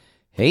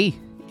Hey,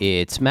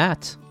 it's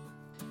Matt.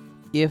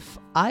 If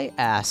I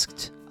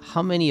asked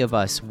how many of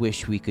us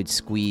wish we could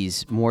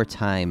squeeze more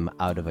time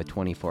out of a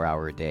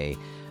 24-hour day,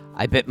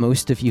 I bet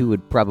most of you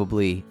would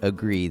probably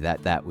agree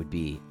that that would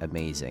be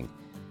amazing.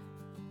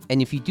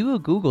 And if you do a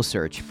Google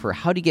search for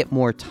how to get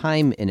more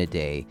time in a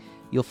day,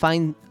 you'll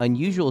find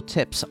unusual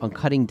tips on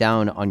cutting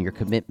down on your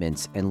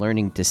commitments and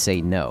learning to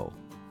say no.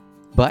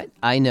 But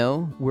I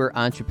know we're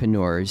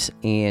entrepreneurs,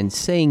 and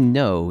saying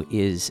no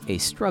is a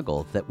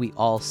struggle that we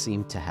all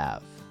seem to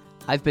have.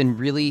 I've been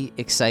really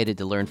excited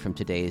to learn from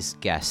today's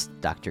guest,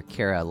 Dr.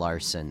 Kara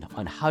Larsen,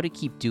 on how to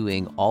keep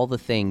doing all the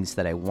things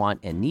that I want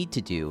and need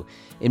to do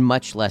in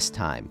much less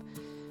time.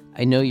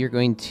 I know you're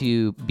going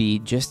to be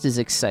just as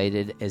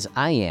excited as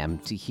I am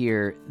to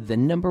hear the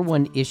number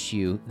one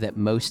issue that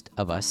most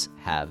of us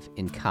have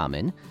in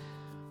common,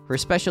 her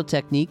special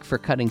technique for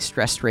cutting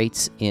stress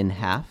rates in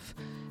half,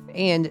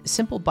 and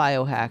simple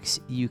biohacks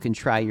you can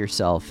try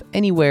yourself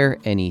anywhere,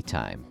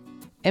 anytime.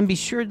 And be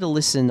sure to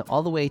listen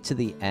all the way to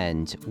the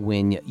end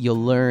when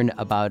you'll learn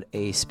about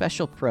a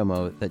special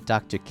promo that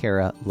Dr.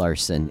 Kara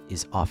Larsen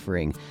is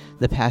offering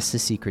the Pass the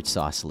Secret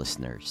Sauce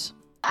listeners.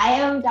 I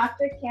am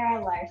Dr.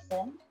 Kara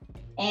Larsen,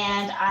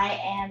 and I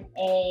am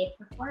a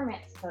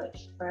performance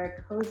coach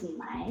for Cozy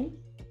Mind,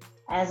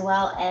 as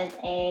well as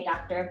a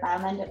doctor of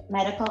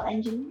biomedical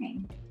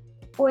engineering.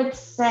 I would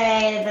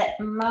say that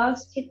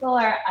most people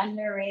are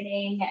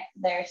underrating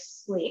their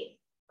sleep.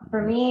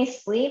 For me,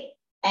 sleep,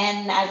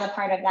 and as a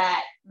part of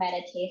that,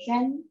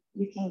 meditation,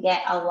 you can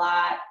get a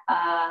lot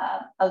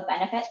of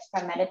benefits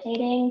from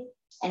meditating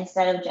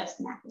instead of just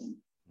napping.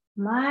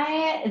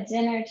 My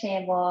dinner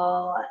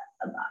table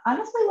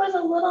honestly was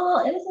a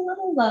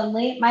little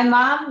lonely. My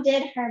mom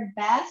did her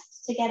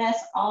best to get us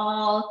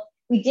all,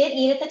 we did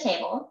eat at the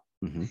table,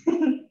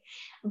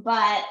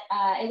 but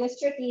it was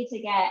tricky to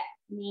get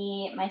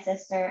me, my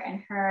sister,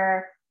 and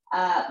her.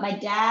 My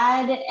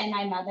dad and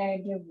my mother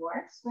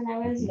divorced when I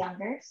was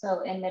younger,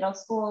 so in middle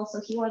school,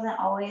 so he wasn't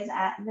always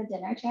at the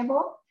dinner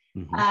table.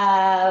 So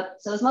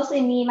it was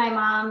mostly me, my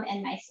mom,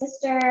 and my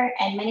sister,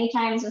 and many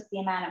times with the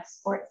amount of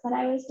sports that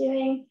I was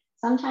doing,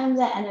 sometimes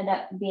it ended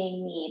up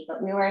being me,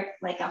 but we were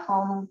like a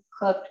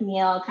home-cooked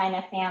meal kind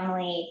of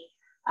family.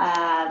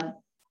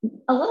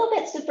 A little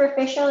bit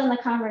superficial in the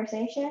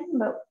conversation,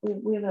 but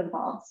we've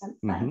evolved since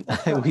then.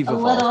 We've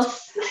evolved.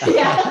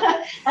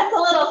 Yeah, that's a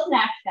little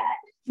Snapchat.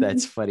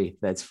 That's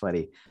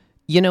funny.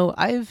 You know,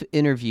 I've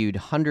interviewed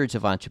hundreds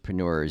of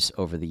entrepreneurs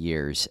over the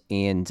years,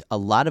 and a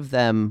lot of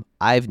them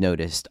I've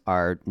noticed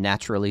are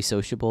naturally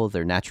sociable.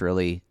 They're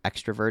naturally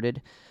extroverted.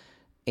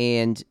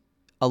 And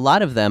a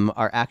lot of them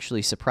are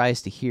actually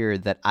surprised to hear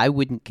that I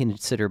wouldn't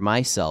consider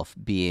myself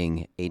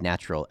being a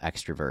natural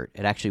extrovert.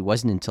 It actually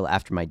wasn't until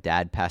after my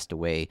dad passed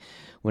away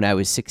when I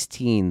was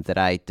 16 that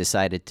I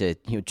decided to,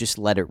 just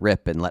let it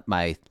rip and let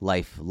my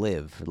life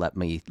live, let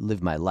me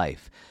live my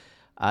life.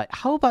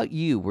 How about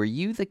you? Were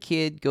you the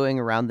kid going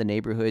around the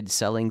neighborhood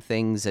selling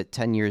things at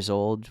 10 years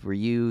old? Were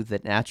you the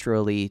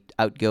naturally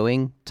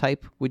outgoing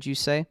type, would you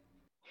say?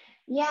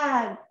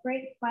 Yeah,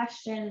 great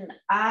question.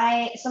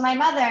 So my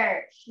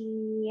mother,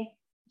 she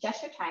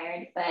just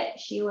retired, but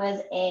she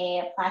was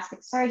a plastic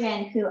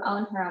surgeon who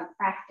owned her own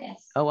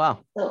practice. Oh, wow.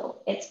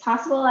 So it's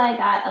possible I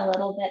got a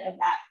little bit of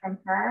that from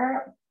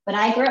her, but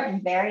I grew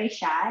up very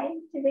shy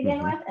to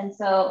begin with. And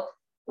so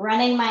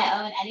running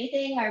my own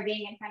anything or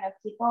being in front of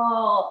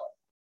people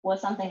was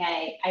something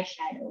I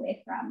shied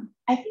away from.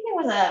 I think it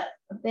was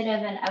a bit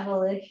of an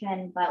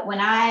evolution, but when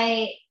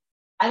I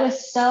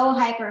was so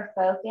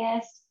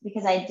hyper-focused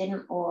because I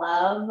didn't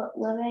love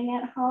living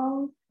at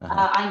home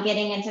on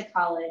getting into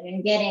college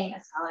and getting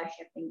a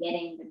scholarship and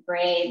getting the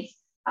grades,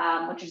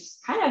 which is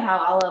kind of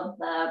how all of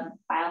the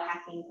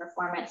biohacking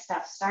performance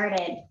stuff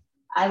started.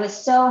 I was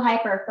so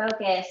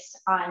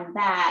hyper-focused on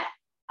that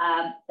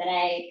that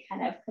I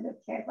kind of could have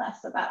cared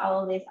less about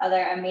all of these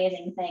other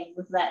amazing things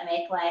that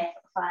make life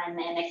fun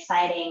and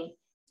exciting.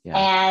 Yeah.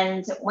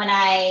 And when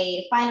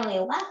I finally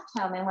left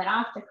home and went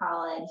off to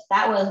college,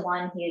 that was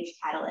one huge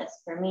catalyst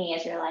for me,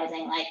 is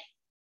realizing like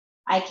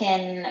I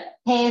can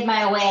pave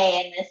my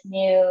way in this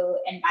new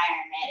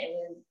environment. It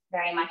was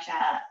very much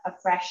a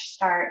fresh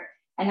start.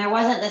 And there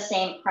wasn't the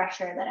same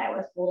pressure that I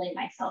was holding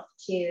myself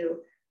to,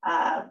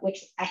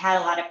 which I had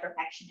a lot of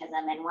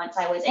perfectionism. And once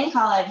I was in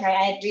college, right,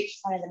 I had reached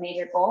one of the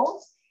major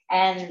goals.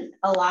 And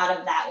a lot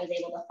of that was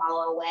able to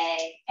fall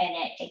away. And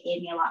it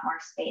gave me a lot more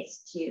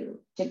space to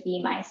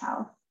be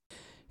myself.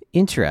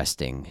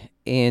 Interesting.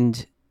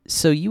 And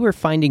so you were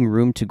finding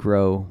room to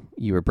grow.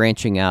 You were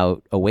branching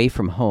out away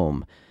from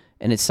home.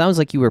 And it sounds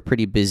like you were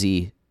pretty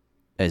busy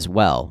as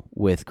well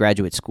with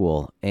graduate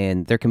school.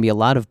 And there can be a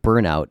lot of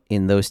burnout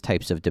in those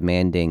types of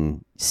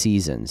demanding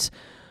seasons.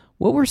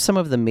 What were some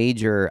of the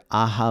major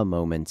aha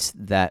moments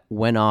that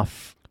went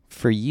off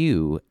for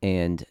you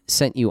and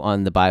sent you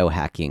on the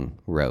biohacking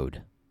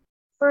road?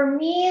 For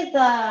me,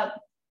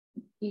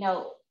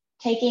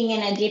 taking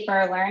in a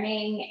deeper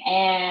learning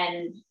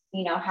and,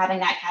 having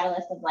that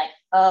catalyst of like,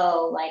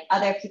 oh, like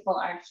other people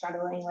are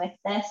struggling with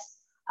this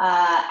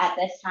at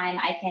this time,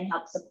 I can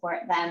help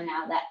support them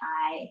now that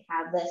I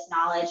have this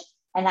knowledge.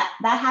 And that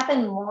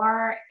happened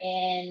more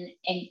in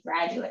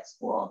graduate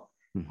school.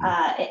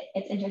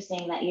 It's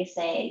interesting that you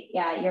say,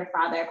 yeah, your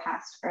father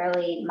passed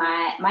early.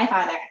 My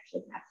father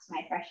actually passed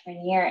my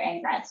freshman year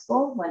in grad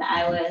school when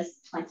I was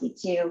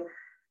 22.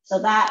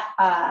 So that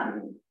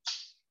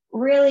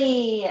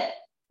really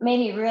made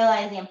me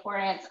realize the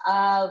importance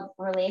of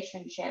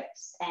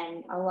relationships,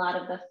 and a lot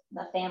of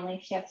the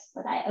family shifts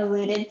that I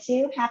alluded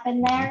to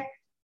happened there.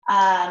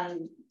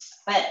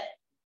 But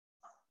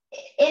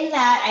in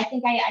that, I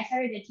think I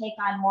started to take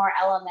on more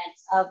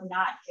elements of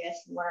not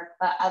just work,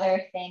 but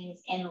other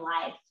things in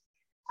life.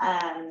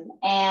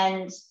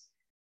 And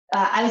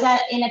I was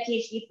in a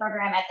PhD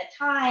program at the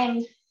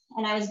time,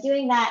 and I was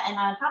doing that. And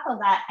on top of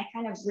that, I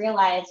kind of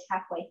realized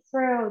halfway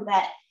through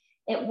that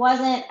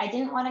I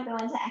didn't want to go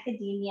into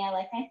academia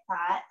like I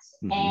thought.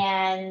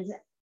 And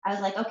I was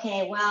like,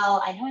 okay,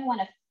 well, I know I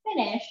want to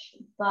finish,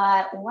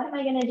 but what am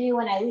I going to do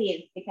when I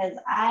leave? Because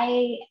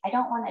I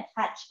don't want to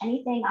touch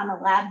anything on the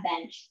lab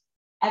bench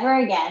ever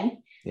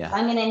again. Yeah. So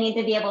I'm going to need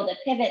to be able to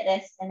pivot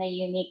this in a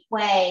unique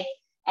way.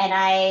 And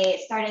I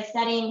started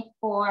studying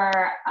for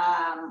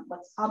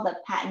what's called the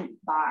patent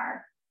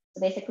bar.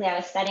 So basically, I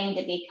was studying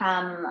to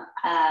become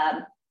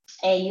a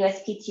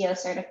USPTO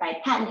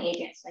certified patent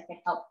agent, so I could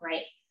help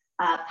write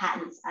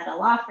patents at a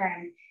law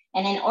firm.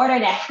 And in order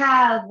to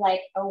have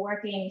like a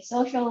working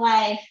social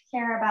life,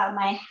 care about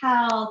my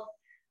health,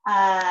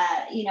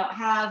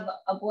 have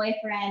a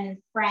boyfriend,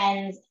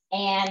 friends,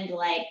 and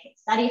like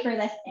study for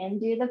this and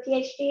do the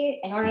PhD,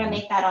 in order to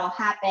make that all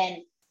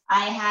happen,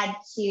 I had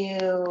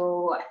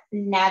to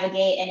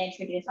navigate and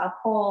introduce a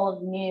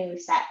whole new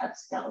set of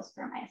skills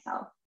for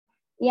myself.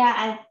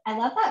 Yeah, I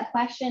love that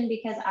question,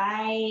 because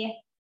I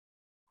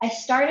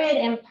started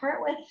in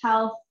part with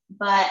health,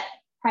 but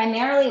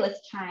primarily with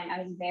time. I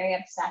was very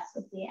obsessed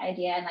with the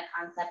idea and the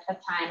concept of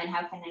time and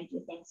how can I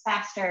do things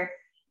faster.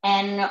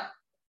 And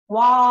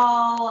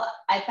while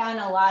I found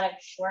a lot of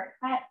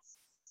shortcuts,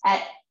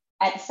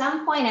 at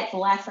some point it's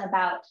less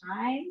about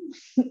time,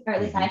 or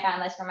at least I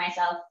found this for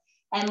myself,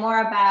 and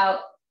more about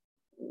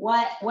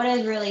what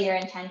is really your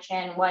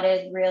intention, what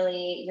is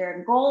really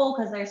your goal,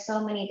 because there's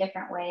so many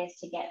different ways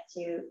to get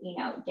to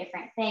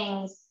different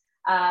things.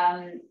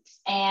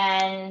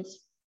 And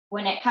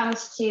when it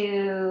comes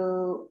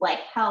to like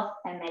health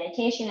and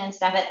meditation and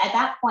stuff, at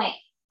that point,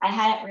 I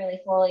hadn't really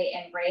fully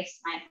embraced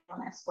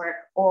mindfulness work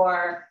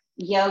or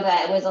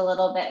yoga. It was a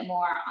little bit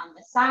more on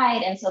the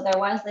side. And so there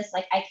was this,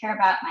 like, I care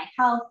about my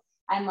health.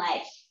 I'm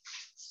like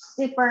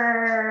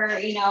super,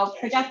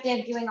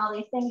 productive, doing all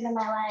these things in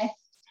my life.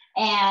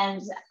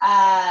 And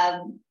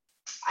I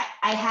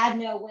had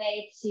no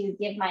way to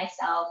give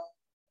myself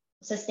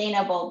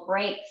sustainable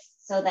breaks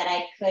so that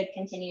I could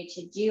continue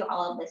to do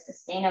all of this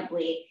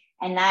sustainably.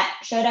 And that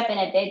showed up in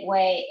a big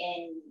way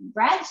in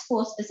grad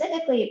school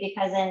specifically,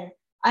 because in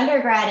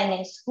undergrad and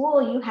in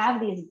school, you have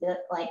these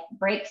like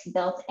breaks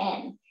built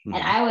in. And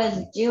I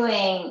was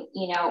doing,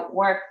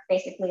 work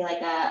basically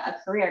like a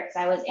career, because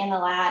I was in the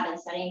lab and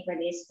studying for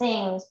these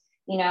things,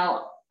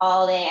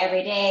 all day,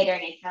 every day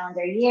during a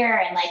calendar year,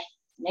 and like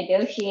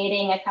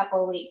negotiating a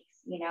couple weeks,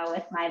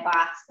 with my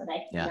boss that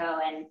I can go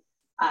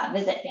and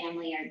visit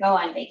family or go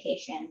on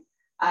vacation.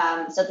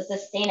 So the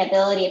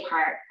sustainability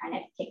part kind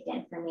of kicked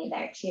in for me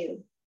there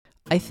too.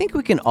 I think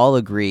we can all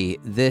agree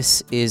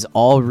this is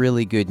all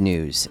really good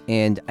news.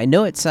 And I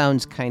know it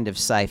sounds kind of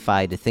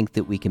sci-fi to think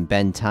that we can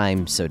bend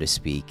time, so to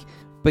speak.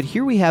 But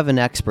here we have an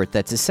expert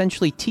that's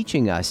essentially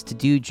teaching us to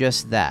do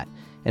just that.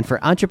 And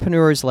for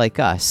entrepreneurs like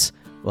us,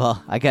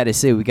 well, I got to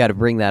say, we got to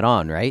bring that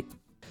on, right?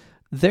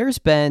 There's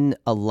been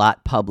a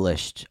lot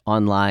published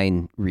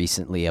online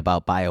recently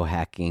about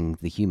biohacking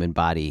the human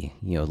body,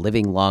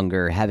 living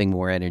longer, having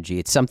more energy.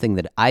 It's something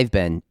that I've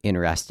been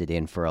interested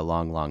in for a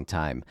long, long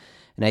time.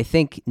 And I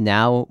think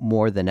now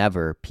more than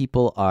ever,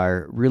 people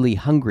are really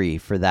hungry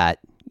for that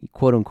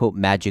quote unquote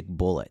magic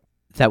bullet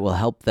that will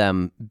help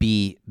them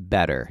be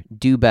better,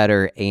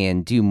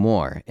 and do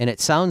more. And it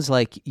sounds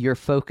like your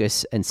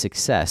focus and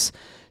success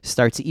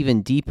starts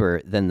even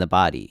deeper than the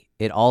body.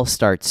 It all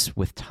starts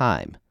with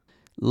time.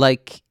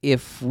 Like,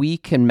 if we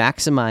can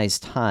maximize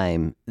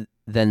time,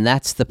 then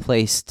that's the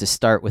place to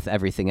start with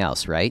everything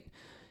else, right?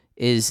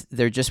 Is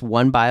there just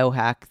one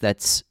biohack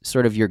that's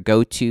sort of your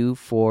go-to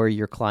for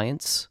your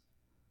clients?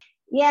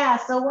 Yeah,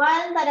 so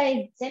one that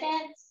I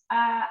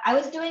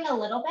was doing a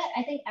little bit.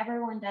 I think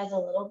everyone does a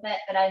little bit,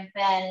 but I've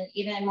been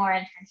even more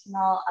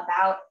intentional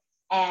about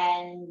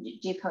and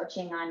do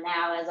coaching on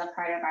now as a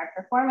part of our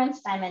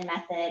performance diamond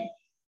method,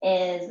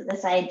 is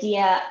this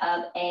idea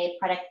of a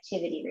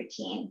productivity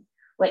routine,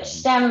 which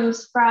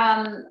stems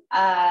from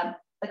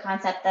the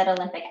concept that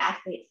Olympic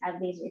athletes have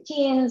these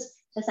routines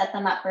to set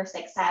them up for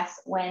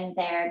success when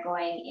they're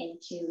going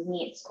into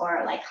meets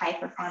or like high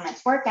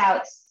performance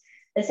workouts.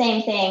 The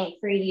same thing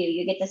for you.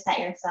 You get to set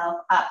yourself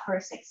up for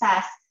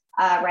success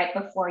right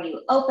before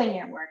you open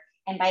your work.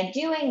 And by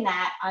doing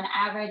that, on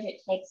average,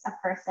 it takes a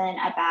person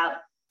about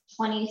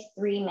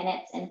 23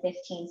 minutes and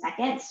 15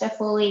 seconds to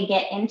fully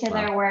get into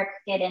their work,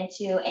 get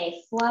into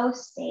a flow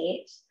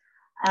state,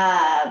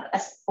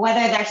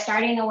 whether they're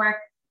starting the work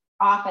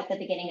off at the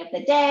beginning of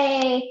the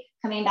day,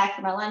 coming back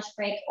from a lunch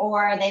break,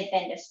 or they've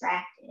been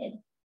distracted.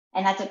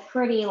 And that's a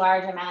pretty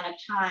large amount of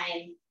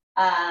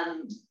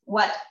time.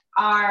 What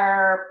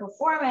our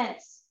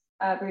performance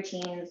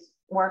routines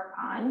work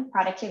on,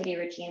 productivity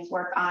routines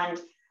work on,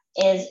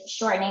 is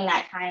shortening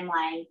that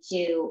timeline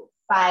to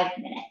 5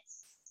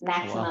 minutes,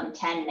 maximum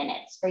 10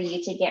 minutes for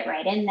you to get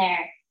right in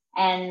there.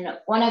 And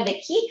one of the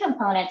key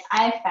components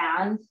I've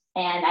found,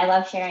 and I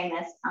love sharing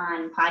this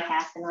on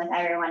podcasts and with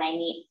everyone I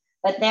meet,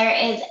 but there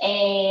is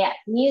a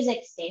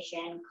music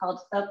station called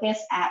Focus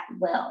at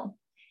Will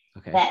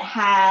that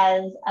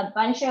has a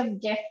bunch of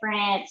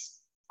different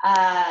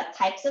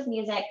types of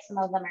music. Some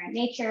of them are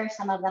nature,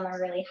 some of them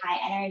are really high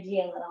energy,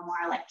 a little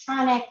more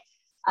electronic.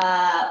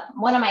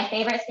 One of my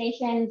favorite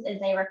stations is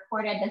they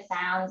recorded the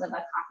sounds of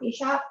a coffee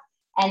shop,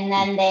 and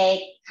then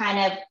they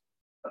kind of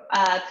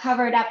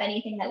covered up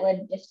anything that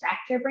would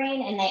distract your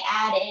brain, and they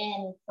add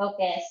in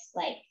focus,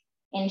 like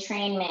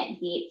entrainment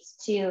beats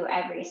to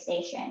every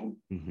station.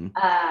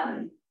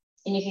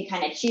 And you can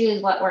kind of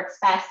choose what works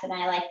best. And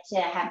I like to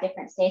have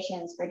different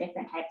stations for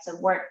different types of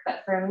work.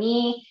 But for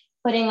me,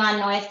 putting on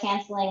noise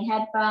canceling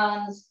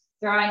headphones,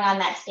 throwing on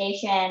that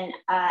station,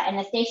 and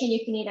the station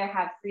you can either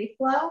have free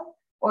flow,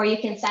 or you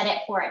can set it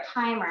for a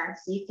timer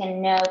so you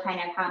can know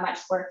kind of how much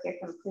work you're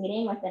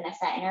completing within a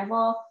set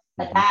interval.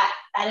 But that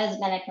has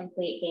been a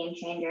complete game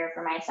changer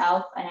for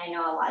myself, and I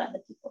know a lot of the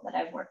people that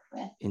I've worked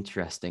with.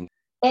 Interesting.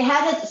 It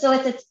has so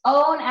it's its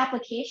own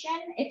application.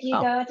 If you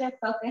go to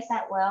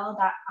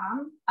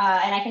focusatwill.com,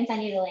 and I can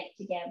send you the link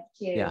to give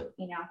to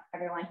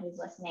everyone who's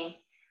listening.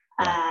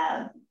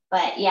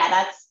 But yeah,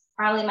 that's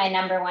probably my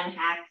number one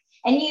hack.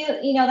 And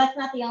you know that's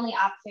not the only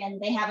option.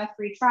 They have a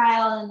free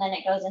trial, and then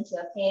it goes into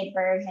a paid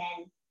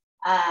version.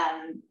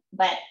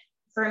 But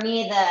for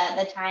me,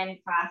 the time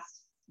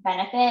cost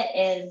benefit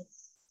is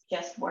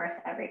just worth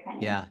every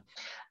penny. Yeah.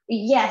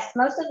 Yes,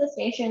 most of the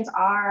stations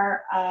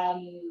are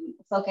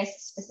focus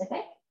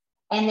specific,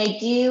 and they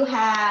do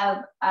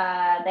have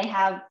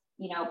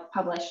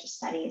published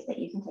studies that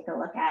you can take a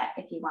look at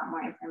if you want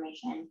more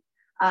information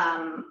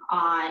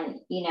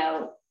on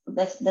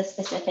the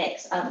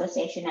specifics of the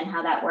station and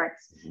how that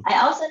works. I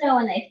also know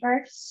when they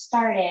first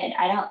started,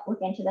 I don't look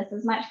into this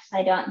as much because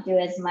I don't do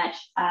as much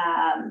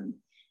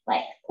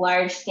like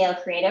large scale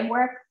creative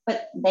work,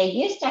 but they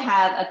used to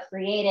have a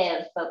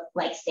creative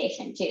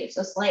station too.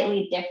 So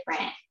slightly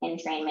different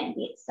entrainment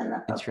beats than the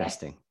focus.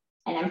 Interesting.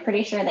 And I'm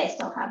pretty sure they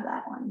still have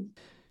that one.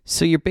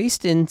 So you're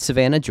based in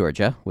Savannah,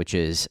 Georgia, which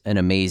is an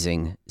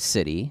amazing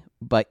city,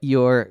 but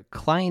your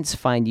clients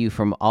find you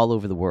from all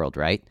over the world,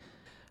 right?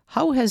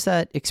 How has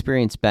that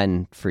experience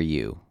been for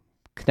you,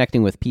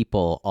 connecting with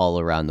people all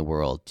around the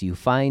world? Do you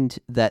find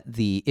that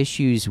the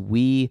issues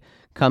we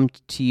come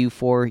to you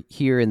for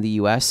here in the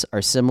U.S.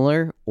 are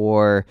similar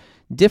or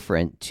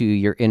different to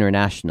your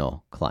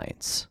international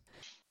clients?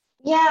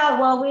 Yeah,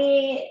 well,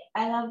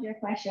 I loved your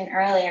question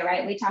earlier,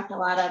 right? We talked a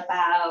lot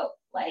about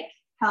like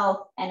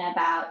health and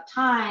about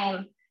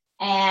time,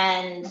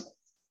 and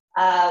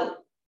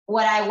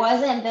what I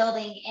wasn't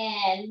building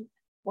in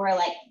were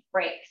like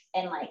breaks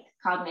and like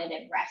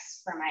cognitive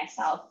rest for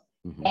myself.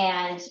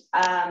 And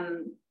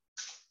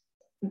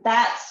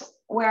that's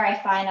where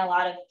I find a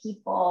lot of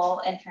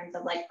people in terms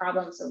of like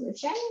problem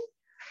solution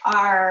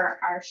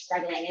are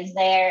struggling. Is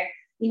they're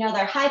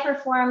high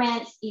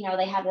performance,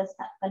 they have this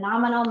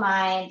phenomenal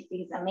mind,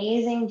 these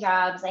amazing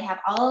jobs, they have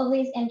all of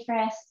these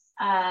interests,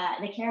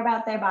 they care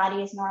about their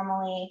bodies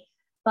normally,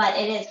 but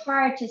it is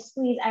hard to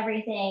squeeze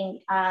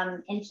everything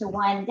into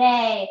one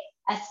day,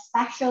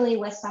 especially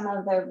with some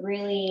of the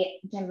really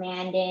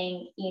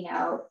demanding,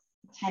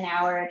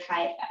 10-hour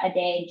type a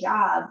day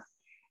jobs.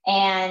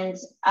 And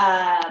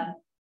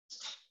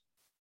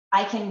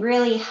I can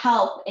really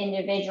help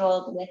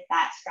individuals with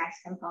that stress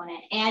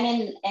component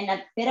and in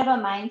a bit of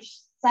a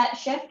mindset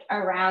shift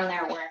around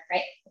their work,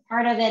 right?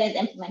 Part of it is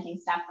implementing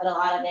stuff, but a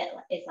lot of it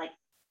is like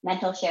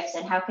mental shifts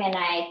and how can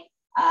I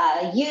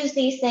use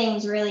these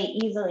things really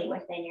easily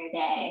within your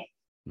day,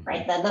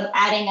 right? The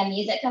adding a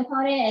music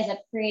component is a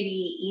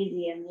pretty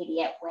easy,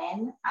 immediate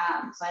win.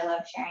 So I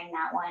love sharing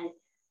that one.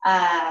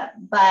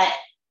 But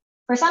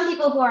for some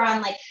people who are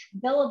on like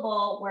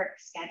billable work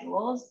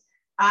schedules,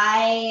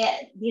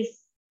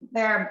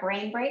 there are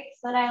brain breaks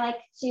that I like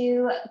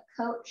to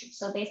coach.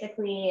 So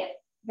basically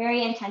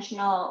very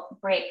intentional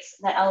breaks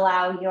that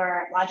allow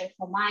your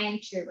logical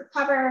mind to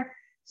recover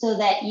so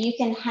that you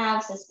can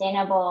have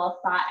sustainable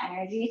thought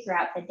energy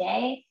throughout the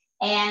day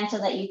and so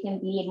that you can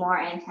be more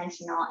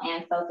intentional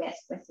and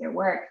focused with your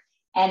work.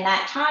 And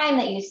that time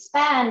that you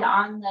spend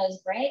on those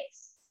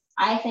breaks,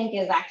 I think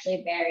is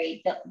actually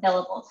very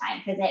billable time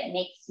because it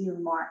makes you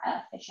more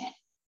efficient.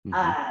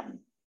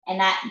 And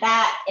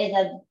that is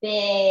a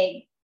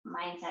big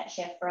mindset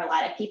shift for a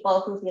lot of people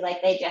who feel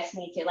like they just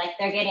need to, like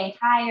they're getting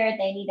tired,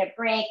 they need a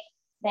break.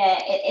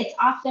 That it's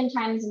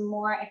oftentimes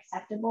more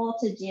acceptable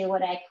to do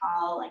what I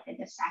call like a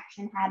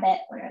distraction habit,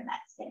 where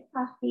that's get a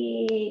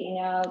coffee,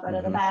 go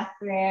to the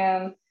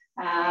bathroom,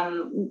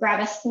 grab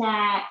a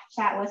snack,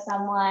 chat with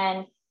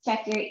someone,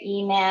 check your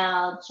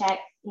email, check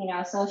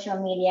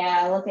social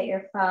media, look at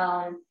your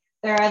phone.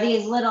 There are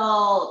these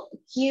little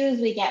cues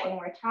we get when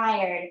we're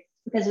tired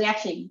because we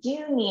actually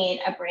do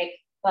need a break,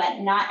 but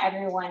not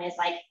everyone is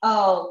like,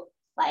 oh,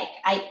 like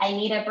I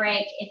need a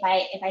break. If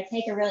I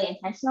take a really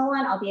intentional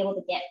one, I'll be able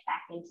to get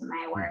back into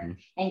my work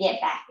and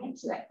get back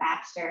into it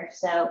faster.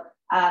 So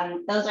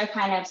those are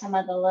kind of some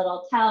of the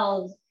little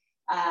tells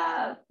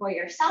for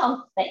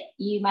yourself that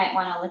you might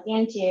want to look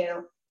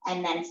into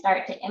and then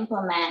start to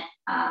implement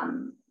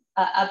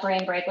a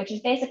brain break, which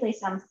is basically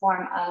some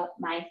form of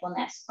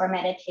mindfulness or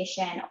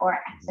meditation or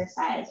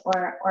exercise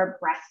or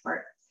breath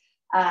work.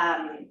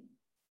 And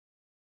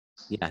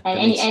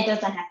it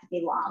doesn't have to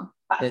be long.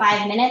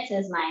 5 minutes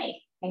is my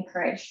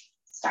encouraged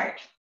start.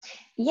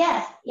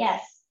 Yes.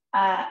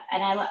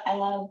 And I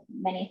love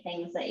many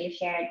things that you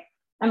shared.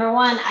 Number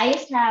one, I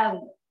used to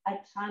have a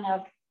ton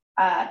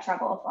of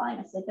trouble falling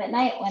asleep at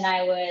night when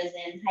I was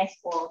in high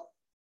school.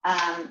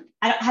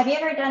 Have you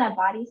ever done a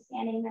body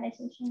scanning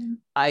meditation?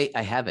 I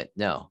haven't,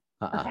 no.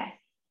 Okay.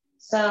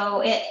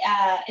 So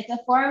it's a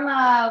form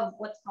of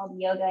what's called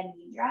yoga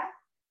nidra,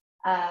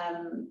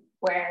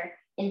 where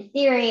in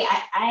theory,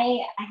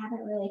 I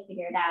haven't really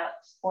figured out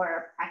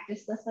or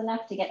practiced this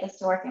enough to get this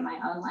to work in my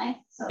own life.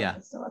 So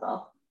just a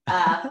little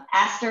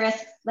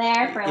asterisk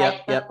there for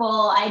the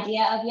full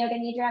idea of yoga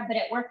nidra, but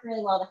it worked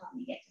really well to help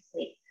me get to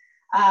sleep.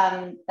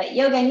 But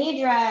yoga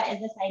nidra is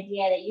this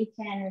idea that you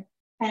can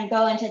kind of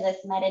go into this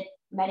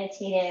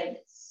meditative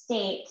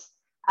state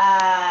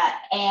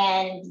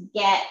and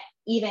get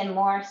even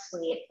more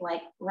sleep,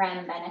 like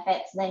REM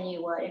benefits, than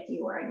you would if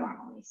you were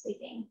normally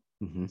sleeping.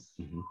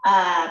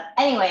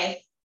 Anyways,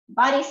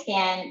 body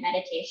scan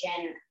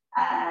meditation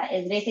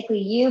is basically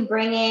you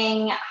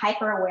bringing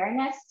hyper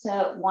awareness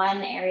to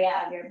one area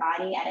of your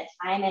body at a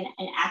time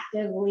and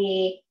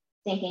actively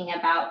thinking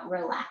about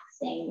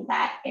relaxing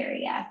that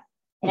area.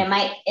 And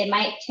it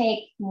might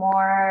take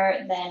more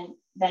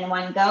than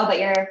one go, but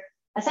you're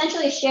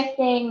essentially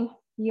shifting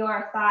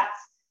your thoughts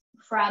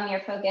from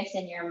your focus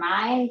in your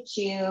mind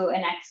to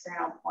an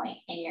external point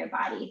in your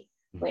body,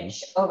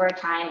 which over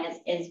time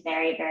is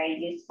very, very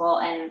useful.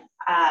 And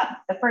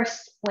the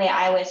first way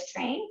I was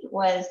trained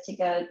was to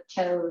go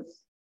toes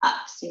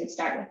up. So you would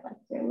start with like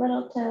your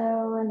little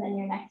toe and then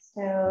your next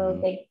toe,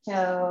 big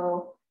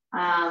toe,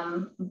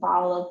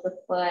 ball of the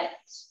foot,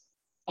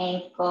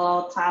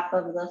 ankle, top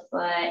of the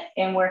foot,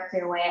 and work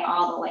your way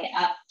all the way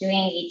up, doing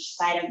each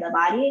side of the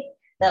body.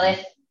 So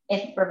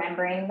if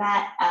remembering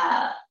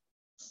that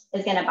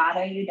is going to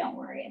bother you, don't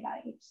worry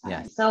about each side.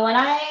 Yes. So when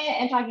I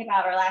am talking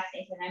about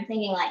relaxation, I'm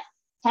thinking like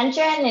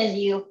tension is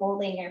you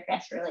holding your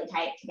fists really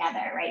tight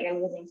together, right? You're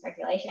losing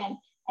circulation,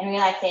 and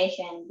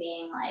relaxation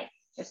being like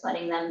just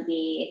letting them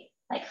be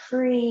like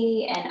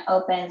free and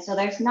open. So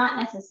there's not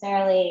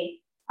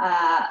necessarily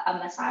a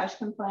massage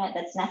component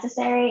that's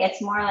necessary.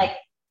 It's more like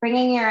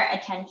bringing your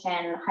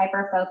attention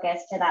hyper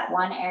focused to that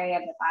one area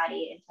of the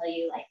body until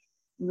you like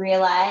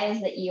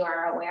realize that you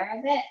are aware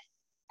of it.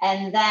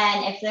 And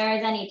then if there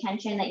is any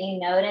tension that you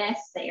notice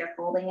that you're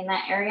holding in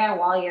that area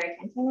while your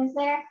attention is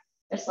there,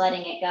 just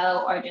letting it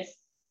go, or just,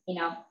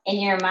 in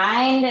your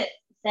mind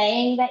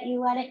saying that you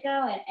let it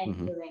go and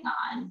moving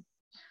on.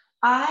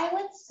 I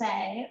would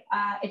say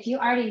if you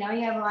already know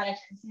you have a lot of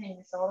tension in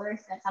your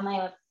shoulders and something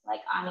was like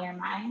on your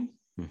mind,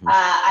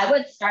 I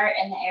would start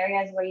in the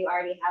areas where you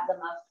already have the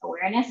most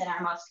awareness and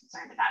are most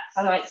concerned about. Because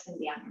otherwise it's going to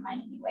be on your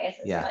mind anyways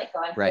as you're like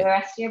going through the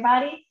rest of your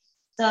body.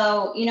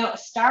 So,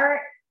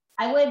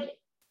 I would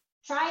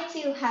try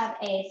to have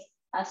a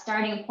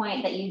starting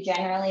point that you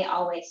generally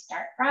always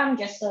start from,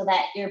 just so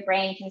that your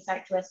brain can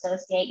start to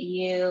associate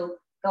you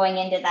going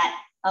into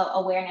that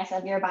awareness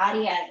of your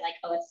body as like,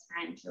 oh, it's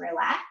time to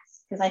relax,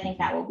 because I think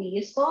that will be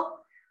useful.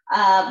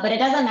 But it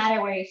doesn't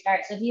matter where you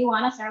start. So if you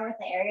want to start with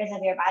the areas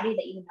of your body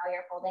that you know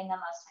you're holding the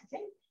most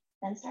tension,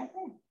 then start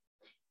there.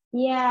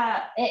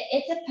 Yeah,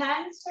 it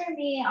depends for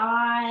me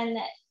on,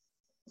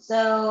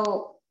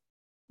 so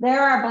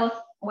there are both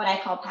what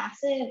I call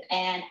passive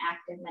and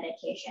active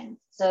meditation.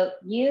 So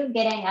you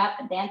getting up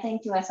and dancing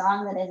to a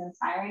song that is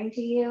inspiring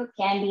to you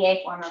can be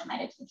a form of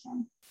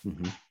meditation.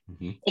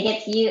 It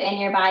gets you in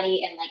your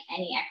body and like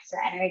any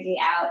extra energy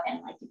out,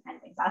 and like you kind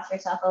of exhaust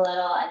yourself a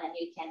little, and then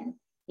you can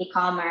be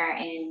calmer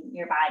in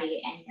your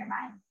body and your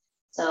mind.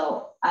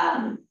 So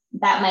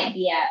that might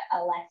be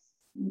a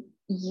less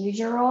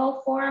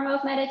usual form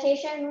of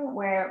meditation,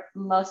 where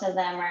most of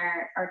them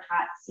are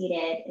taught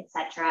seated,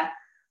 etc.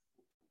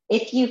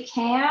 If you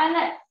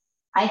can,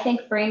 I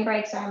think brain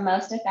breaks are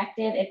most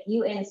effective if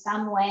you in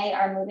some way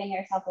are moving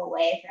yourself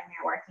away from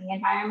your working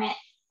environment.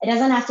 It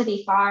doesn't have to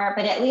be far,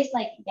 but at least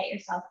like get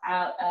yourself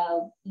out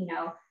of,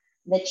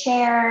 the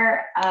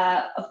chair.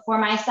 For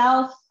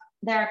myself,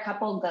 there are a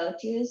couple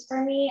go-tos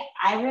for me.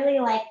 I really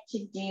like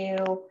to do,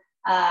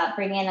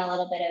 bring in a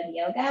little bit of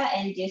yoga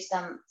and do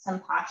some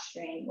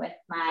posturing with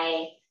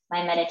my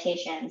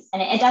meditations.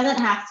 And it doesn't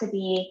have to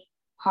be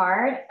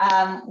hard.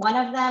 One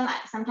of them,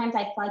 sometimes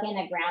I plug in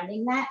a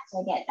grounding mat,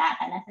 so I get that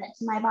benefit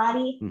to my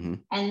body.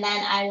 And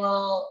then I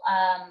will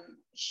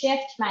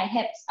shift my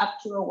hips up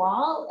to a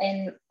wall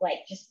and like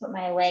just put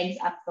my legs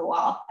up the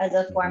wall as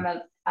a form of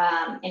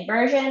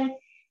inversion.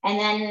 And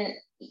then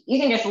you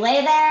can just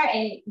lay there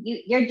and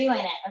you're doing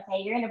it.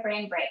 Okay, you're in a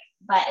brain break.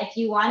 But if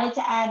you wanted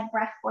to add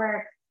breath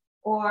work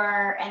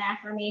or an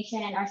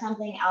affirmation or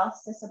something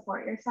else to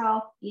support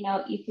yourself, you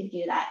know, you could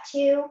do that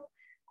too.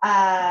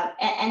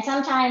 And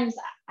sometimes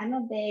I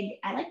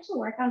like to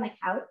work on the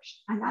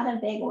couch. I'm not a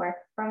big work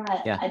from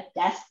a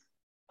desk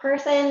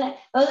person.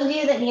 Those of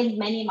you that need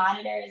many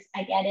monitors,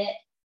 I get it,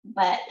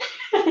 but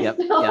I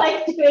still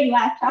like doing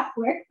laptop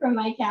work from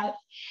my couch.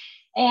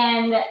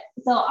 And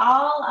so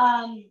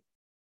I'll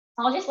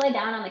just lay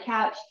down on the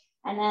couch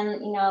and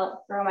then, you know,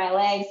 throw my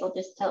legs will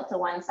just tilt to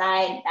one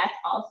side. That's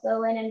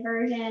also an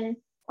inversion.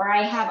 Or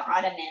I have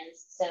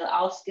ottomans. So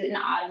I'll scoot an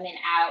ottoman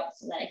out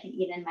so that I can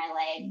even my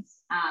legs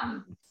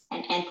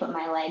and put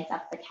my legs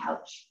up the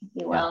couch, if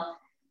you will. Yeah.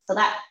 So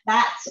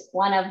that's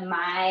one of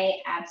my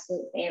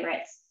absolute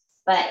favorites.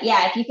 But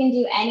yeah, if you can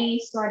do any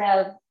sort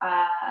of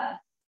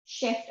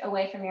shift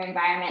away from your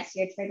environment, so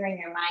you're triggering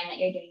your mind that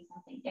you're doing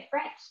something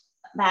different,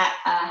 that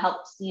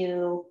helps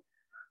you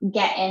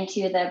get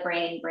into the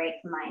brain break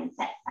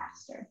mindset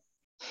faster.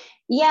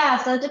 Yeah,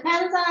 so it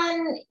depends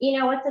on, you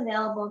know, what's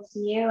available to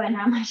you and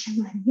how much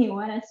money you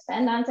want to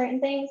spend on certain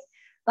things.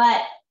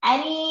 But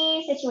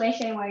any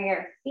situation where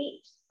your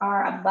feet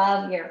are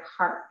above your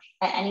heart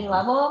at any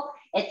level,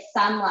 it's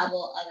some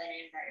level of an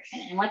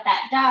inversion. And what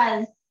that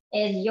does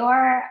is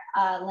your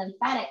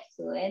lymphatic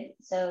fluid,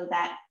 so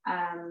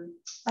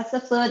that's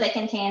the fluid that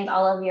contains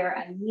all of your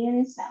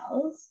immune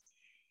cells.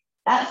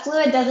 That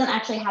fluid doesn't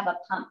actually have a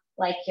pump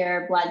like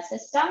your blood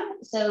system.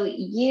 So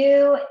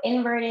you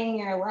inverting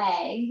your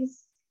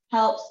legs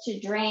helps to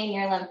drain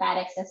your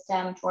lymphatic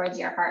system towards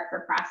your heart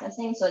for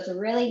processing. So it's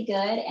really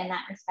good in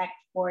that respect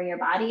for your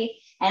body.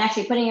 And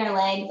actually putting your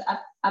legs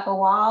up a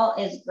wall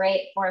is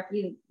great for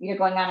if you're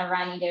going on a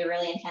run, you do a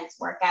really intense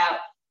workout,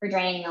 for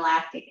draining the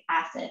lactic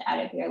acid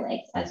out of your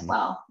legs as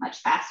well, much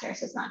faster.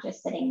 So it's not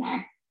just sitting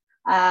there.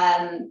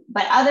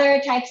 But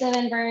other types of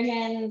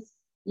inversions,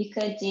 you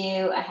could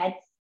do a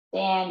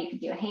headstand, you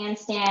could do a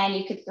handstand,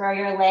 you could throw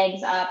your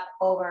legs up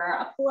over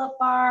a pull-up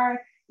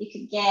bar. You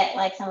could get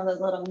like some of those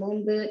little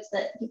moon boots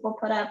that people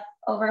put up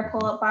over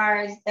pull-up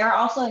bars. There are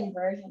also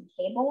inversion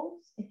tables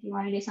if you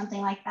want to do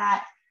something like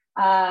that.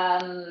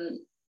 I'm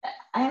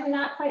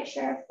not quite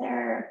sure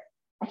if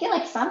I feel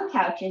like some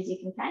couches you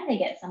can kind of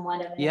get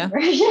somewhat of an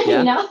inversion,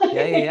 you know?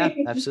 Yeah.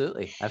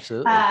 Absolutely.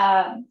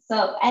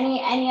 So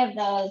any of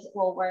those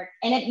will work.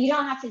 And if you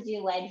don't have to do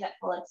legs at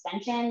full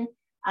extension,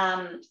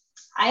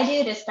 I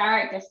do to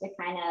start just to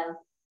kind of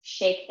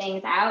shake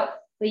things out.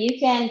 But you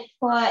can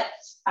put,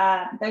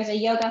 there's a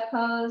yoga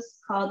pose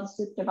called the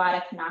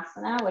Supta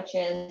Konasana, which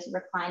is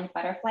reclined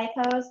butterfly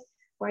pose,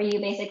 where you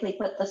basically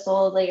put the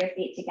soles of your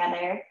feet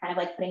together, kind of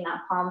like putting the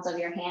palms of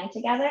your hand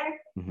together,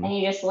 and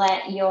you just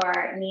let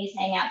your knees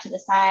hang out to the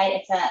side.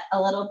 It's a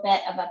little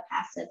bit of a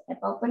passive hip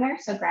opener,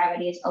 so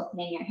gravity is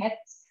opening your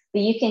hips.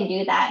 But you can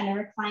do that in a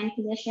reclined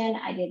position.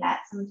 I do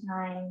that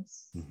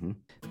sometimes.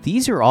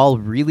 These are all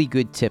really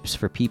good tips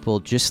for people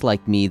just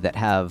like me that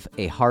have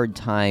a hard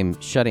time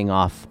shutting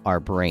off our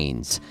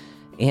brains.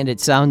 And it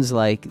sounds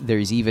like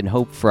there's even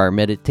hope for our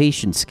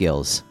meditation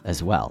skills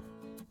as well.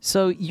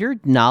 So your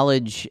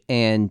knowledge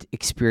and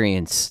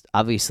experience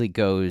obviously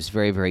goes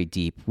very, very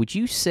deep. Would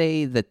you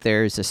say that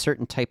there's a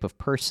certain type of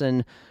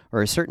person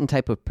or a certain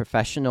type of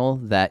professional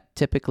that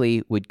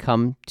typically would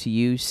come to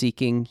you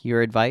seeking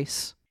your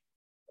advice?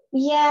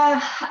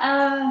 Yeah.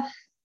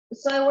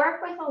 So I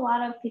work with a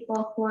lot of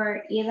people who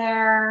are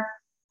either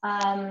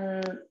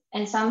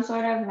in some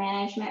sort of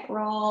management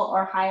role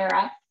or higher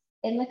up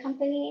in the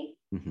company,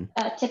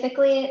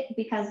 typically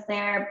because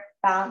they're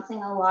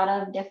balancing a lot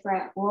of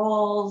different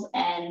roles,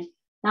 and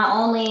not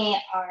only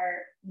are,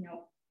 you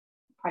know,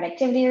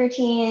 productivity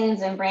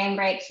routines and brain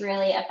breaks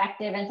really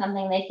effective and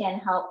something they can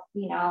help,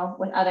 you know,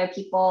 with other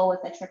people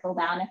with a trickle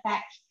down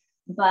effect,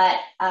 but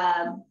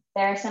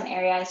there are some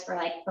areas for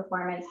like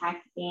performance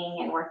hacking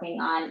and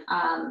working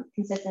on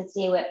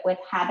consistency with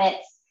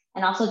habits,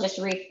 and also just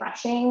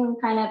refreshing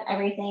kind of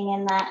everything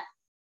in that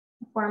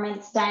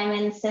performance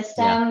diamond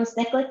system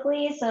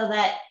cyclically, so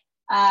that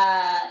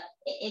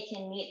it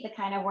can meet the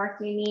kind of work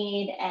you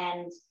need.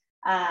 And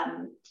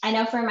I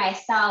know for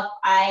myself,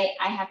 I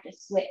have to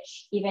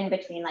switch even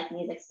between like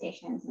music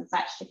stations and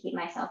such to keep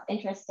myself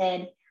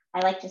interested. I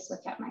like to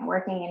switch up my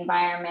working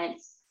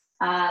environments.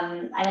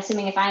 I'm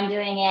assuming if I'm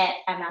doing it,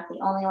 I'm not the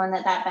only one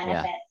that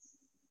benefits.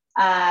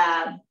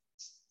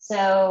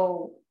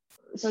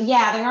 So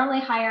yeah, they're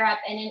normally higher up.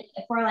 And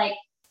for like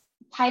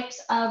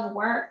types of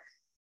work,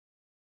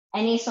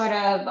 any sort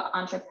of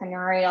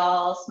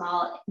entrepreneurial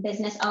small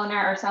business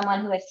owner or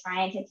someone who is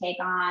trying to take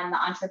on the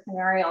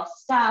entrepreneurial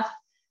stuff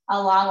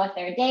along with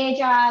their day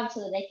job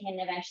so that they can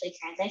eventually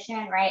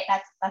transition, right?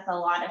 That's a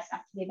lot of stuff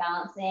to be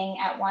balancing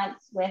at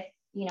once with,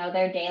 you know,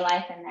 their day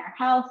life and their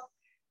health.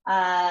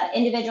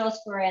 Individuals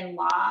who are in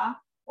law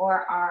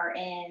or are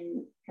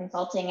in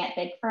consulting at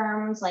big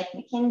firms like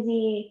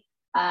McKinsey,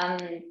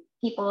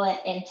 people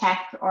in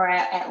tech or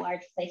at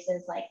large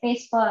places like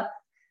Facebook.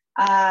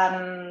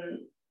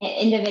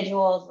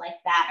 Individuals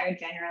like that are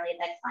generally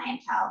the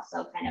clientele.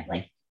 So kind of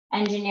like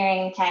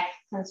engineering, tech,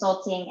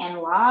 consulting, and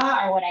law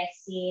are what I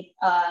see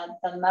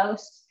the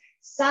most.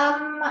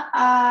 Some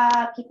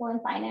people in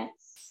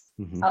finance.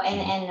 Oh,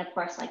 and of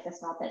course, like the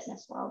small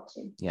business world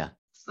too. Yeah.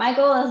 My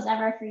goal is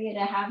never for you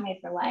to have me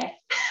for life.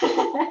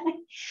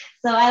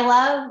 So I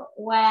love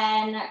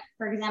when,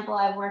 for example,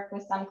 I've worked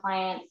with some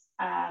clients.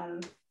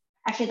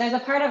 Actually, there's a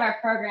part of our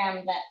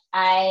program that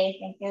I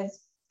think is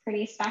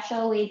pretty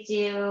special. We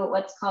do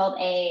what's called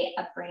a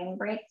brain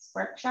breaks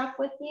workshop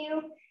with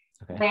you,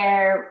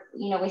 where,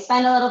 we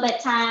spend a little bit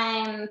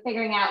time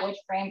figuring out which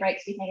brain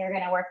breaks we think are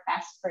going to work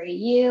best for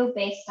you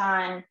based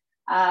on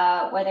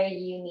whether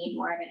you need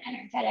more of an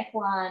energetic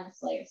one,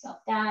 slow yourself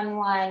down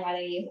one,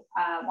 whether you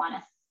want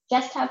to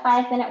just have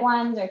 5-minute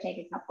ones or take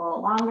a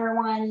couple longer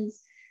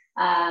ones,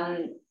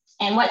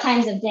 and what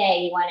times of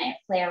day you want to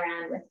play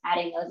around with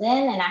adding those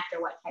in and after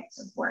what types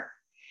of work.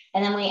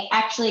 And then we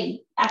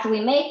actually, after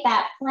we make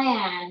that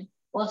plan,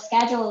 we'll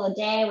schedule a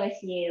day with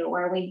you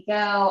where we go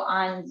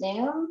on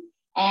Zoom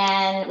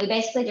and we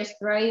basically just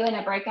throw you in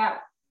a breakout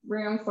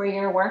room for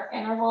your work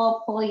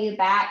interval, pull you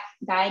back,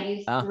 guide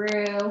you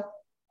through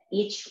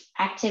each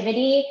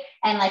activity,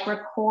 and like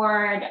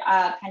record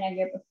kind of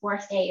your before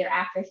state, your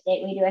after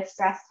state. We do a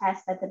stress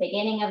test at the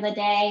beginning of the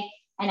day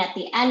and at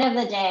the end of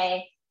the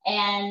day.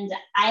 And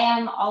I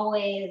am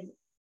always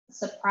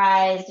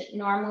surprised.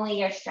 Normally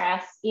your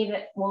stress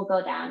even will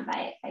go down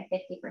by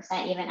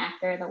 50% even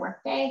after the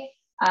workday.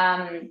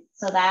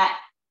 So that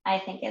I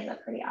think is a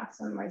pretty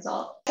awesome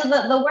result. So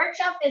the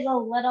workshop is a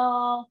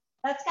little,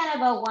 that's kind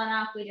of a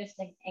one-off. We just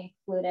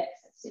include it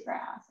because it's super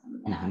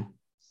awesome.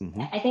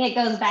 I think it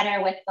goes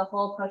better with the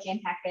whole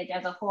coaching package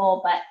as a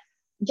whole, but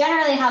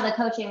generally how the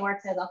coaching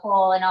works as a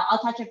whole, and I'll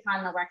touch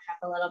upon the workshop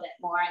a little bit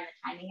more in the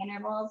timing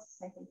intervals.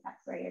 I think that's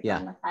where you're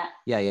going with that.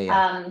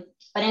 Yeah.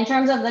 But in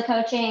terms of the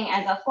coaching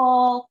as a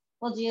whole,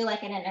 we'll do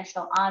like an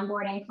initial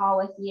onboarding call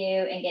with you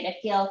and get a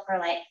feel for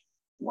like,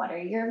 what are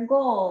your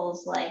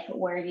goals? Like,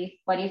 what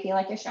do you feel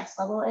like your stress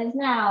level is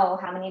now?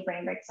 How many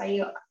brain breaks are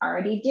you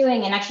already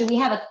doing? And actually we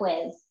have a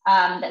quiz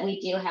that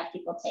we do have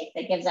people take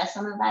that gives us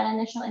some of that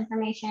initial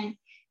information.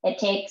 It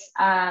takes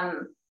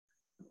 5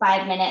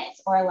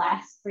 minutes or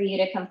less for you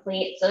to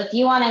complete. So if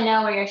you want to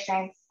know where your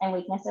strengths and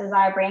weaknesses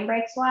are brain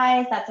breaks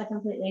wise, that's a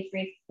completely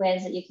free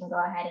quiz that you can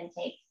go ahead and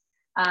take.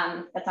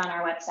 That's on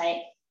our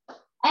website.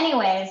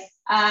 Anyways,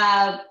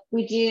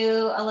 we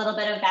do a little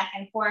bit of back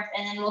and forth,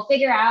 and then we'll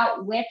figure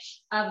out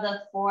which of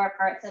the 4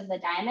 parts of the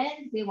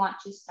diamond we want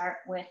to start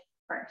with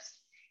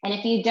first. And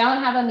if you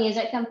don't have a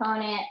music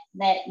component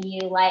that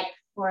you like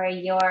for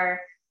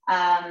your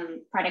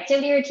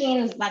productivity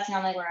routines, that's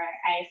normally where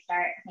I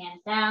start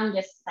hands down.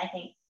 Just I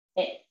think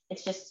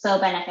it's just so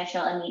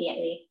beneficial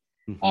immediately.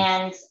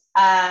 And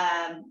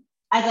as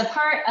a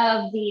part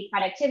of the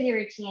productivity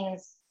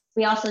routines,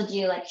 we also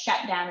do like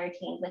shutdown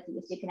routines with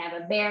you, so you can have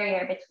a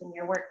barrier between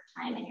your work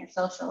time and your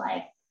social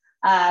life.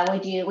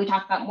 We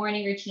talk about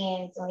morning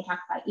routines and we talk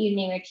about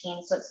evening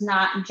routines, so it's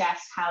not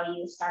just how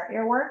you start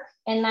your work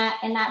in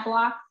that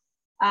block.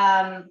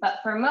 But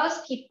for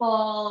most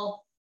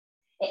people,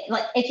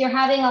 like if you're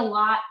having a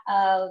lot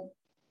of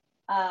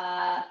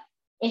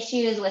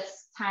issues with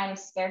time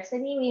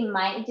scarcity, we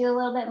might do a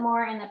little bit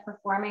more in the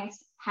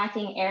performance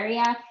hacking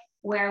area,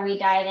 where we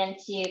dive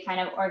into kind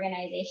of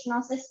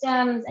organizational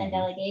systems and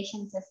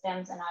delegation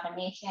systems and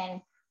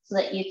automation so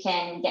that you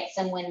can get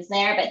some wins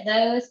there. But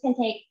those can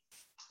take,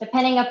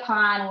 depending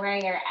upon where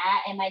you're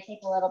at, it might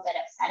take a little bit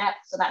of setup.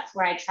 So that's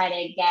where I try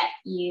to get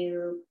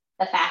you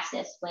the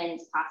fastest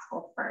wins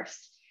possible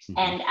first.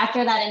 And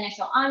after that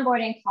initial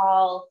onboarding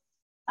call,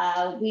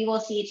 we will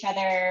see each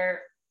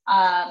other,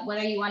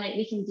 whether you want it,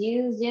 we can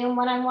do Zoom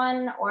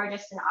one-on-one or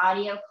just an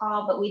audio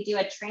call, but we do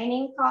a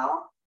training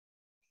call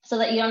so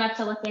that you don't have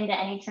to look into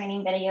any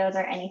training videos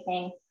or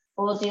anything.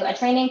 But we'll do a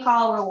training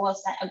call where we'll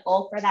set a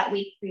goal for that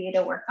week for you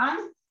to work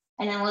on.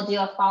 And then we'll do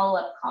a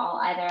follow-up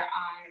call either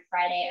on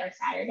Friday or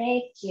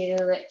Saturday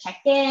to check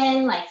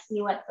in, like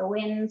see what the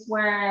wins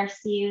were,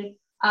 see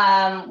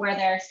where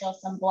there are still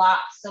some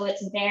blocks. So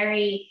it's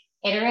very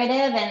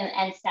iterative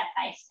and step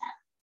by step.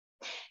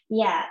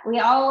 Yeah, we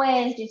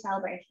always do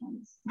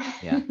celebrations.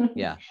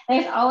 Yeah.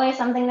 There's always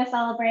something to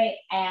celebrate.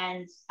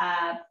 And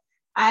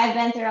I've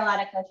been through a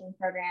lot of coaching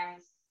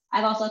programs.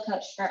 I've also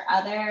coached for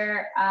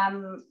other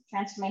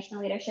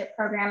transformational leadership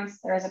programs.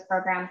 There is a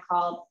program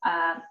called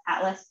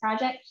Atlas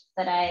Project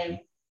that I've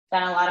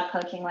done a lot of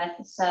coaching with.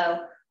 So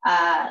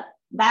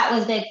that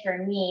was big for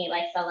me,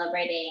 like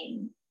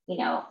celebrating,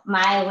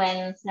 my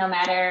wins, no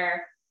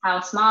matter how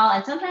small.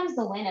 And sometimes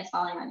the win is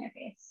falling on your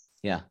face.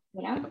 Yeah.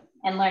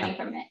 And learning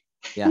from it.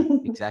 Yeah,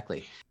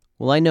 exactly.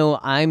 Well, I know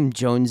I'm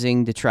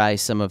jonesing to try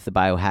some of the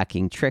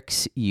biohacking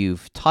tricks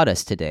you've taught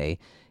us today.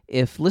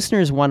 If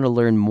listeners want to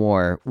learn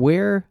more,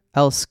 where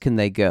else can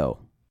they go?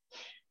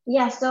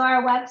 Yeah, so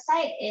our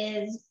website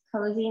is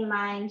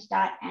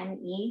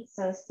cozymind.me.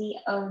 So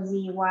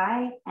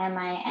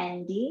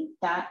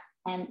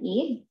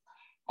COZYMIND.me.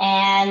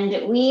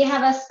 And we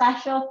have a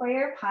special for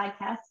your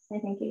podcast. I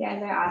think you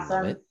guys are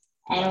awesome.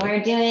 And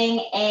we're doing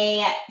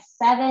a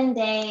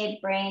 7-day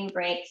Brain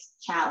Breaks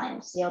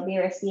challenge. So you'll be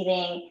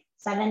receiving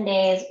 7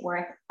 days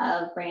worth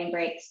of Brain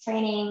Breaks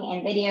training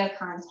and video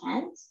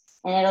content.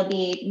 And it'll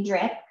be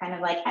drip, kind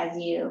of like as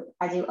you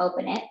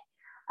open it.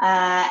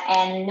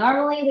 And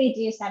normally we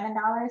do $7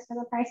 for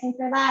the pricing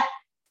for that,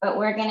 but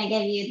we're going to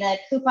give you the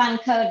coupon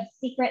code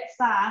Secret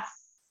Sauce,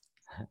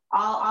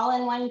 all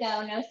in one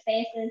go, no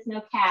spaces,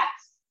 no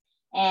caps.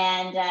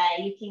 And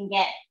you can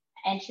get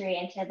entry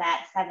into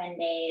that 7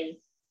 days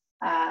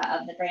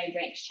of the Brain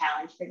Breaks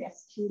challenge for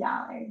just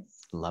 $2.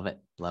 Love it.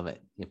 Love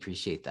it.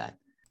 Appreciate that.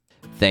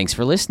 Thanks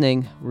for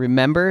listening.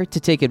 Remember to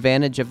take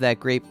advantage of that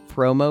great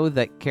promo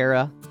that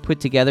Kara put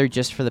together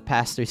just for the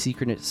Pass the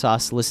Secret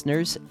Sauce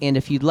listeners. And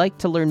if you'd like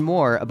to learn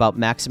more about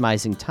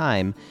maximizing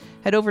time,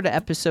 head over to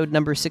episode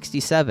number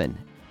 67.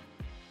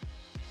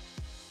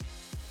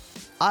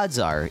 Odds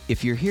are,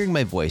 if you're hearing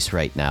my voice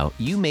right now,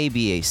 you may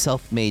be a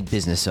self-made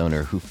business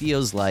owner who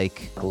feels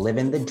like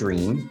living the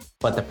dream,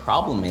 but the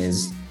problem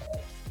is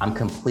I'm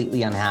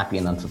completely unhappy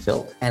and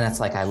unfulfilled. And it's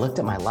like, I looked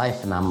at my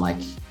life and I'm like,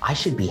 I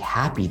should be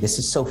happy. This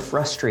is so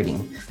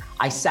frustrating.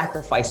 I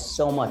sacrificed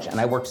so much and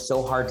I worked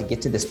so hard to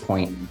get to this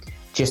point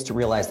just to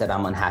realize that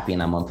I'm unhappy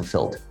and I'm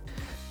unfulfilled.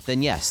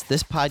 Then yes,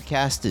 this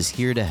podcast is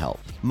here to help.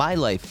 My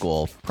life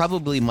goal,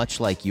 probably much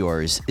like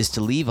yours, is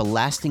to leave a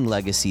lasting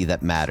legacy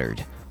that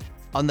mattered.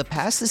 On the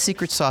Pass the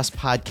Secret Sauce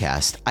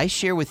podcast, I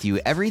share with you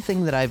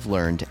everything that I've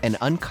learned and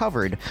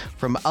uncovered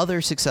from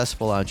other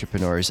successful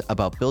entrepreneurs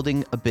about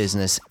building a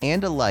business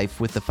and a life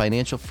with the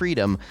financial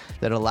freedom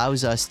that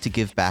allows us to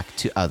give back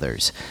to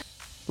others.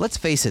 Let's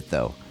face it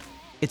though,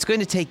 it's going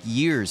to take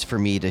years for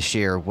me to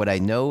share what I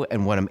know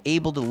and what I'm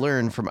able to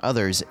learn from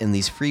others in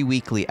these free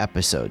weekly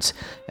episodes.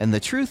 And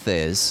the truth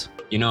is,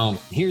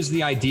 here's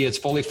the idea. It's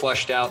fully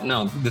fleshed out.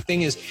 No, the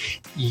thing is,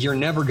 you're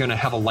never going to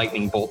have a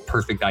lightning bolt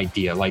perfect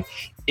idea. Like,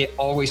 it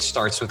always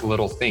starts with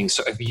little things.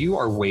 So if you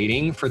are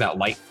waiting for that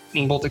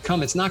lightning bolt to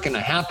come, it's not going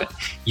to happen.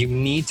 You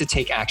need to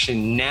take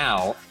action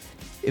now.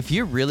 If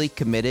you're really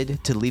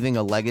committed to leaving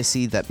a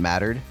legacy that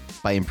mattered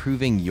by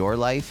improving your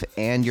life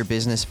and your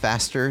business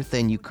faster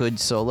than you could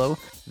solo,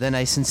 then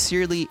I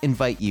sincerely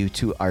invite you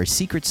to our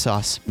Secret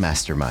Sauce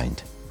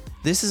Mastermind.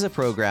 This is a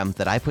program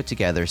that I put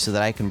together so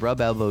that I can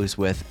rub elbows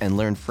with and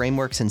learn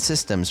frameworks and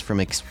systems from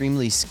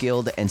extremely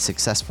skilled and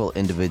successful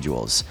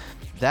individuals.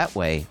 That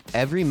way,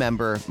 every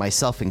member,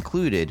 myself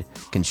included,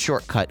 can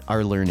shortcut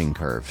our learning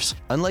curves.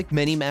 Unlike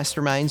many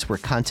masterminds where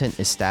content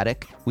is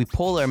static, we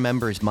poll our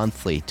members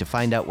monthly to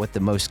find out what the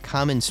most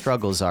common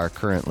struggles are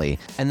currently,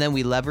 and then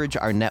we leverage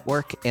our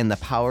network and the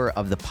power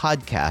of the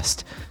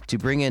podcast to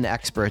bring in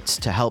experts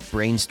to help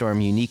brainstorm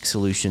unique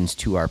solutions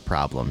to our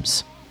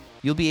problems.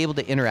 You'll be able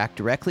to interact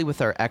directly with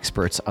our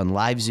experts on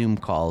live Zoom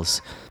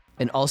calls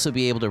and also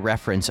be able to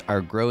reference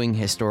our growing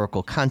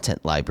historical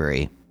content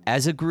library.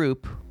 As a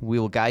group, we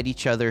will guide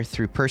each other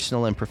through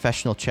personal and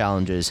professional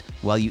challenges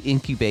while you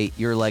incubate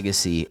your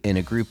legacy in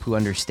a group who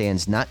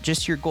understands not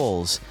just your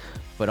goals,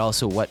 but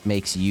also what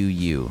makes you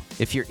you.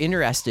 If you're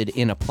interested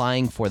in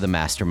applying for the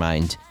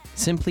mastermind,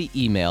 simply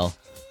email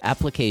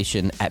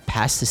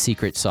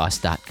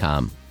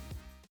application@passthesecretsauce.com.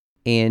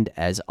 And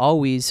as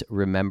always,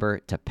 remember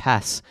to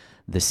pass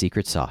the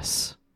secret sauce.